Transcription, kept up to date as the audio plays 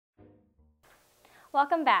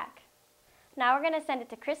Welcome back. Now we're going to send it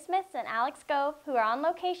to Chris Smith and Alex Skov, who are on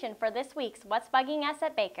location for this week's What's Bugging Us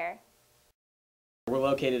at Baker. We're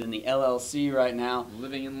located in the LLC right now.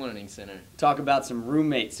 Living and Learning Center. Talk about some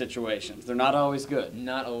roommate situations. They're not always good.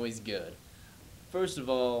 Not always good. First of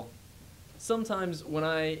all, sometimes when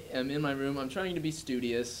I am in my room, I'm trying to be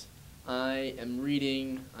studious. I am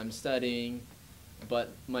reading, I'm studying,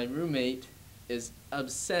 but my roommate is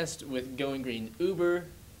obsessed with going green. Uber,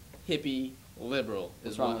 hippie, liberal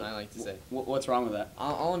is what I like to say. What's wrong with that?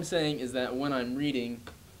 All I'm saying is that when I'm reading,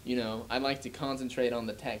 you know, I like to concentrate on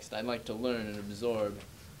the text. I like to learn and absorb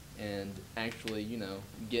and actually, you know,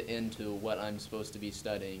 get into what I'm supposed to be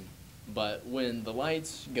studying. But when the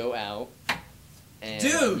lights go out and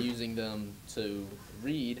I'm using them to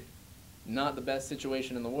read, not the best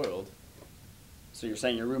situation in the world. So you're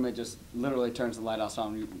saying your roommate just literally turns the light off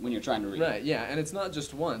on when you're trying to read? Right, yeah, and it's not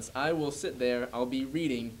just once. I will sit there, I'll be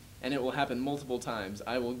reading, and it will happen multiple times.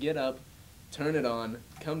 I will get up, turn it on,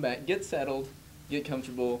 come back, get settled, get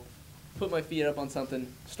comfortable, put my feet up on something,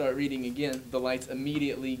 start reading again. The lights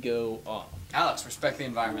immediately go off. Alex, respect the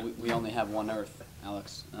environment. We only have one Earth,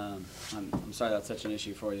 Alex. I'm sorry that's such an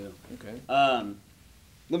issue for you. Okay.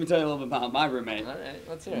 Let me tell you a little bit about my roommate. All right,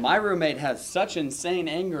 let's hear it. My roommate has such insane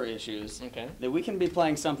anger issues that we can be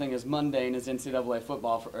playing something as mundane as NCAA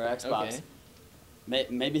football or Xbox. Okay.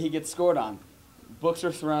 Maybe he gets scored on. Books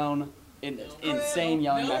are thrown. Insane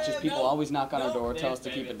yelling matches. People always knock on our door, tell us to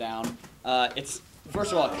keep it down.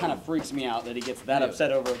 First of all, it kind of freaks me out that he gets that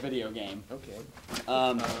upset over a video game.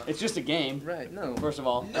 Okay. It's just a game. Right, no. First of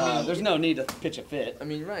all, there's no need to pitch a fit. I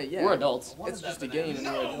mean, right, yeah. We're adults. It's just a game and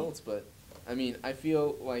we're adults, but, I mean, I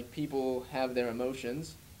feel like people have their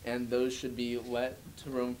emotions, and those should be let to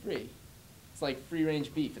roam free. It's like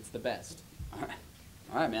free-range beef. It's the best.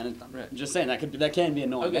 All right, man. Right. I'm just saying that can be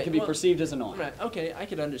annoying. Okay, that can be perceived as annoying. Right. Okay, I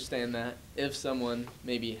could understand that if someone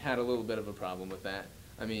maybe had a little bit of a problem with that.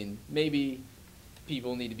 I mean, maybe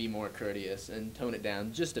people need to be more courteous and tone it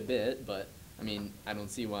down just a bit, but I mean, I don't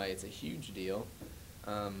see why it's a huge deal.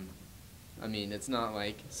 I mean, it's not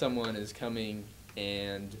like someone is coming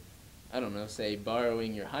and, I don't know, say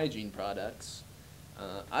borrowing your hygiene products.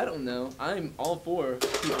 I don't know. I'm all for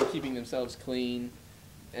people keeping themselves clean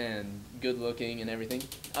and good looking and everything.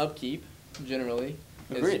 Upkeep, generally,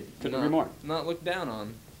 Agreed. Couldn't agree more. Not looked down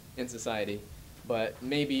on in society. But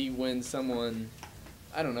maybe when someone,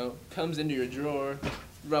 I don't know, comes into your drawer,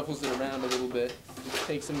 ruffles it around a little bit,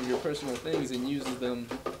 takes some of your personal things and uses them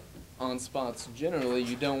on spots generally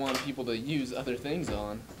you don't want people to use other things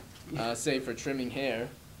on, say for trimming hair,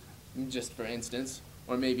 just for instance,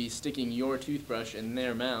 or maybe sticking your toothbrush in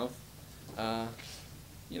their mouth.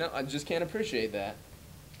 You know, I just can't appreciate that.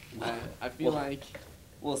 I feel like...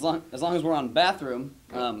 Well, as long as we're on bathroom,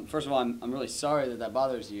 first of all, I'm really sorry that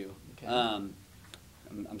bothers you. Okay.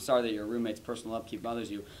 I'm sorry that your roommate's personal upkeep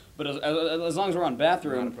bothers you. But as long as we're on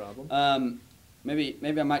bathroom, not a problem. Maybe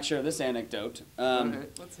I might share this anecdote. All right,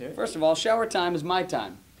 let's hear it. First of all, shower time is my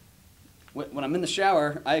time. When I'm in the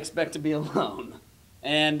shower, I expect to be alone.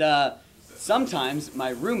 And sometimes my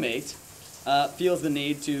roommate feels the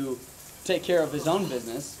need to take care of his own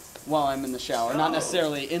business while I'm in the shower. Not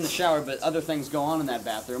necessarily in the shower, but other things go on in that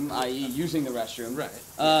bathroom, i.e. using the restroom. Right.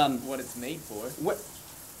 What it's made for.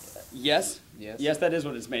 Yes. Yes. Yes, that is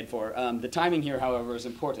what it's made for. The timing here, however, is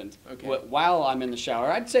important. Okay. While I'm in the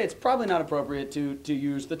shower, I'd say it's probably not appropriate to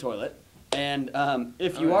use the toilet. And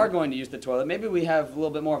if you are going to use the toilet, maybe we have a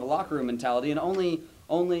little bit more of a locker room mentality and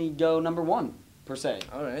only go number one, per se.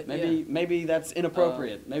 All right. Maybe that's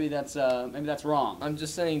inappropriate. Maybe that's wrong. I'm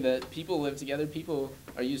just saying that people live together. People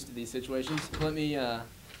are used to these situations. Let me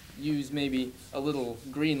use maybe a little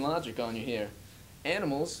green logic on you here.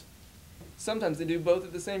 Animals, sometimes they do both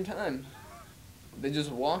at the same time. They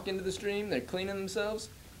just walk into the stream. They're cleaning themselves.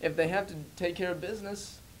 If they have to take care of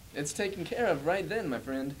business, it's taken care of right then, my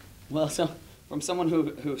friend. Well, so from someone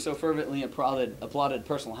who so fervently applauded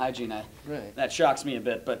personal hygiene, Right. that shocks me a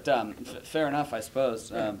bit. But fair enough, I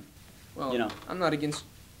suppose. Yeah. Well, you know. I'm not against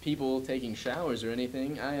people taking showers or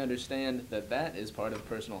anything. I understand that is part of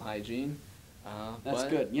personal hygiene. That's but,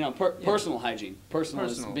 good. You know, personal hygiene. Personal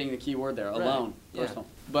is being the key word there. Right. Alone. Yeah. Personal.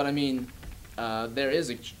 But I mean, there is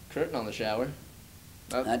a curtain on the shower.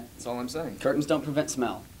 That's all I'm saying. Curtains don't prevent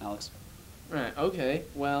smell, Alex. Right, okay.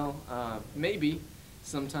 Well, maybe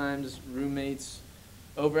sometimes roommates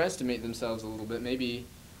overestimate themselves a little bit. Maybe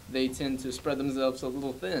they tend to spread themselves a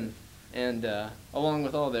little thin. And along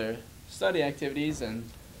with all their study activities and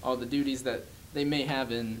all the duties that they may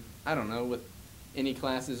have in, I don't know, with any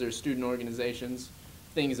classes or student organizations,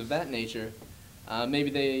 things of that nature, maybe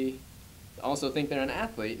they also think they're an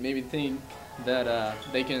athlete. Maybe think that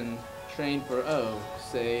they can train for,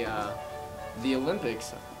 say, the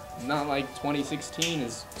Olympics. Not like 2016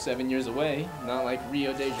 is 7 years away, not like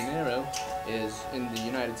Rio de Janeiro is in the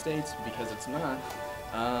United States, because it's not.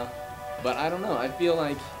 But I don't know, I feel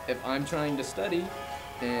like if I'm trying to study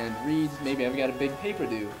and read, maybe I've got a big paper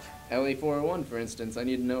due, LA 401 for instance, I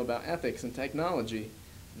need to know about ethics and technology,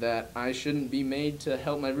 that I shouldn't be made to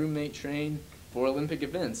help my roommate train for Olympic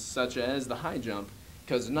events, such as the high jump.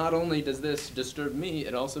 Because not only does this disturb me,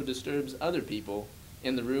 it also disturbs other people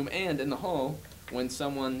in the room and in the hall when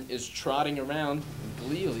someone is trotting around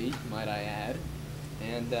gleefully, might I add,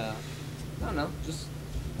 and I don't know, just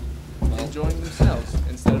enjoying themselves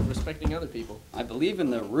instead of respecting other people. I believe in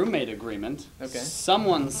the roommate agreement. Okay.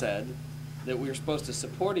 Someone said that we were supposed to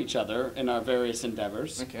support each other in our various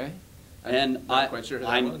endeavors. Okay. And I'm not quite sure who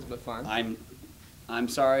that was, but fine. I'm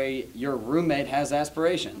sorry, your roommate has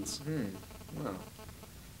aspirations. Well.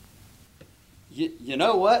 You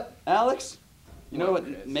know what, Alex? You know What,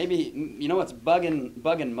 what? Chris? Maybe you know what's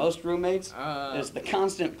bugging most roommates is the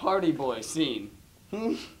constant party boy scene.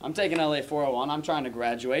 I'm taking LA 401. I'm trying to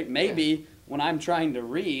graduate. Maybe when I'm trying to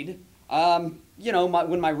read, you know,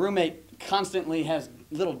 when my roommate constantly has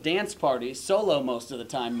little dance parties, solo most of the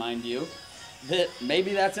time, mind you, that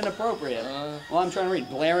maybe that's inappropriate. While I'm trying to read,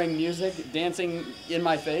 blaring music, dancing in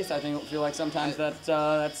my face, I feel like sometimes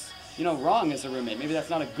that's you know, wrong as a roommate. Maybe that's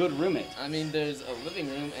not a good roommate. I mean, there's a living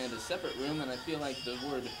room and a separate room, and I feel like the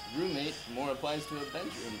word roommate more applies to a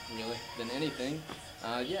bedroom, really, than anything.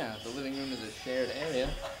 Yeah, the living room is a shared area,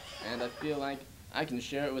 and I feel like I can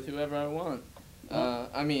share it with whoever I want.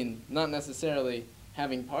 I mean, not necessarily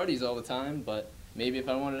having parties all the time, but maybe if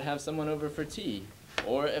I wanted to have someone over for tea,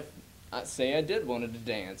 or if, say I did wanted to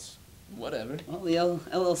dance, whatever. Well, the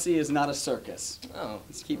LLC is not a circus. Oh.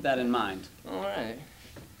 Let's keep that in mind. All right.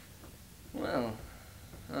 Well,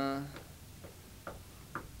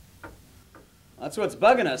 That's what's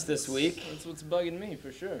bugging us this week. that's what's bugging me,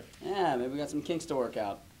 for sure. Yeah, maybe we got some kinks to work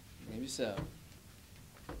out. Maybe so.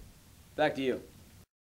 Back to you.